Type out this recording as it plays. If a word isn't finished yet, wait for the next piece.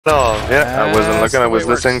No, yeah, I wasn't looking, I was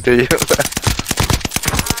listening to you. And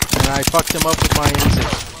I fucked him up with my NZ.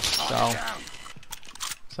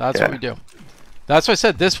 So that's what we do. That's what I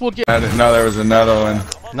said, this will get... I didn't know there was another one.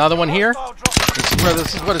 Another one here?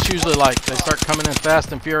 This is what it's usually like. They start coming in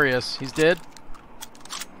fast and furious. He's dead.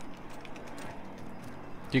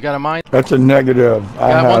 Do you got a mine? That's a negative.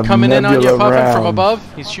 I got one coming in on you, Puffin, from above.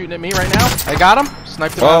 He's shooting at me right now. I got him.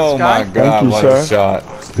 Sniped him out of the sky. Oh my god, what a shot.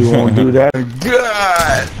 You won't do that.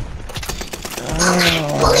 God!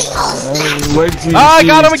 I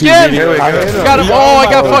got him again! Got him. Oh, I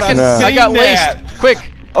got fucking... I got laced. Quick.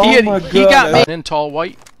 He got me. In tall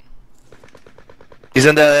white. He's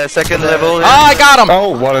in the second level. I got him!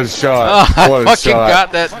 Oh, what a shot. What a fucking shot.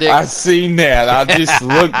 Got that dick. I seen that. I just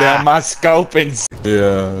looked at my scope and...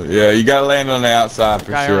 Yeah, you gotta land on the outside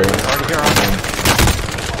for sure. Already here on me.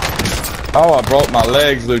 Oh, I broke my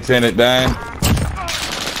legs, Lieutenant Dan.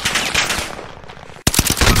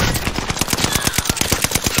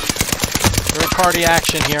 Third party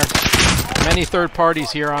action here. Many third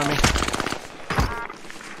parties here on me.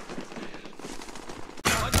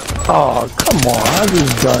 Oh, come on. I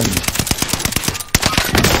just done.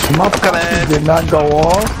 My fucking did not go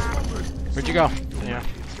off. Where'd you go? Yeah.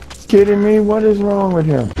 Kidding me? What is wrong with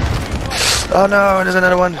him? Oh no, there's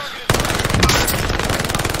another one.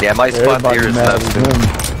 Yeah, my spot here is left.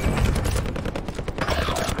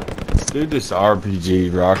 Dude, this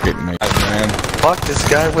RPG rocket me, man. Fuck this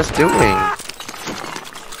guy was doing.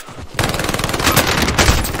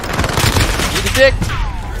 Eat a dick.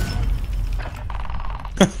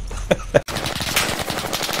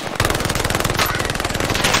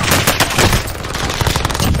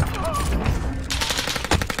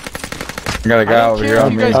 I got a guy over here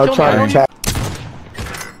on me. I'll try to tap.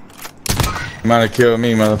 You might have killed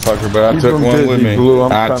me, motherfucker, but I took one with me.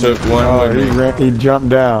 I took one with me. He jumped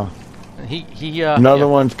down. Another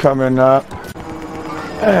one's coming up.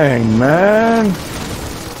 Dang, man.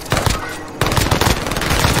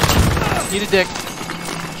 Eat a dick.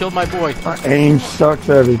 Killed my boy. My aim sucks.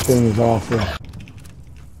 Everything is awful.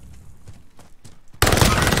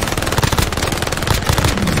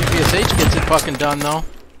 CPSH gets it fucking done though.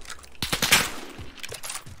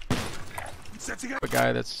 A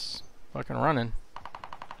guy that's fucking running.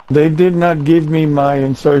 They did not give me my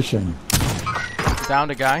insertion. Down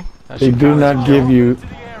a guy. They do not give you.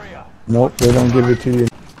 Nope, they don't give it to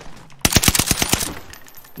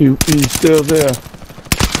you. He's still there.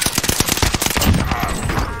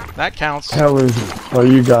 That counts. Hell is it? Oh,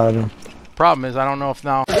 you got him. Problem is, I don't know if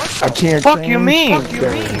now. I can't. Fuck you mean? Fuck you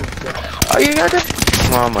mean? Oh, you got it?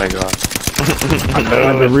 Oh my god. I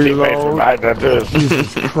had to reload.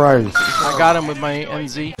 Jesus Christ. I got him with my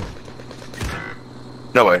NZ.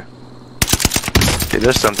 No way. Okay,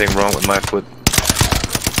 there's something wrong with my foot.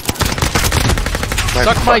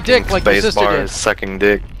 Suck my dick like your sister did. Sucking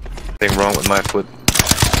dick. Something wrong with my foot.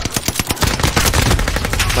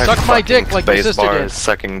 Suck my dick like your sister did.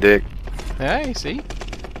 Sucking dick. Hey, see?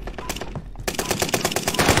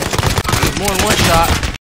 There's more than one shot.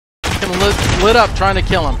 Him lit up trying to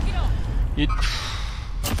kill him.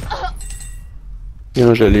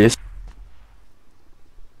 Usually.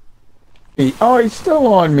 Oh, he's still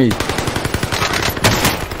on me. I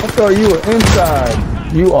thought you were inside.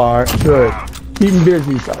 You are. Good. Keep him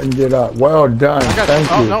busy so I can get up. Well done. Thank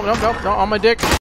you. No, on my dick.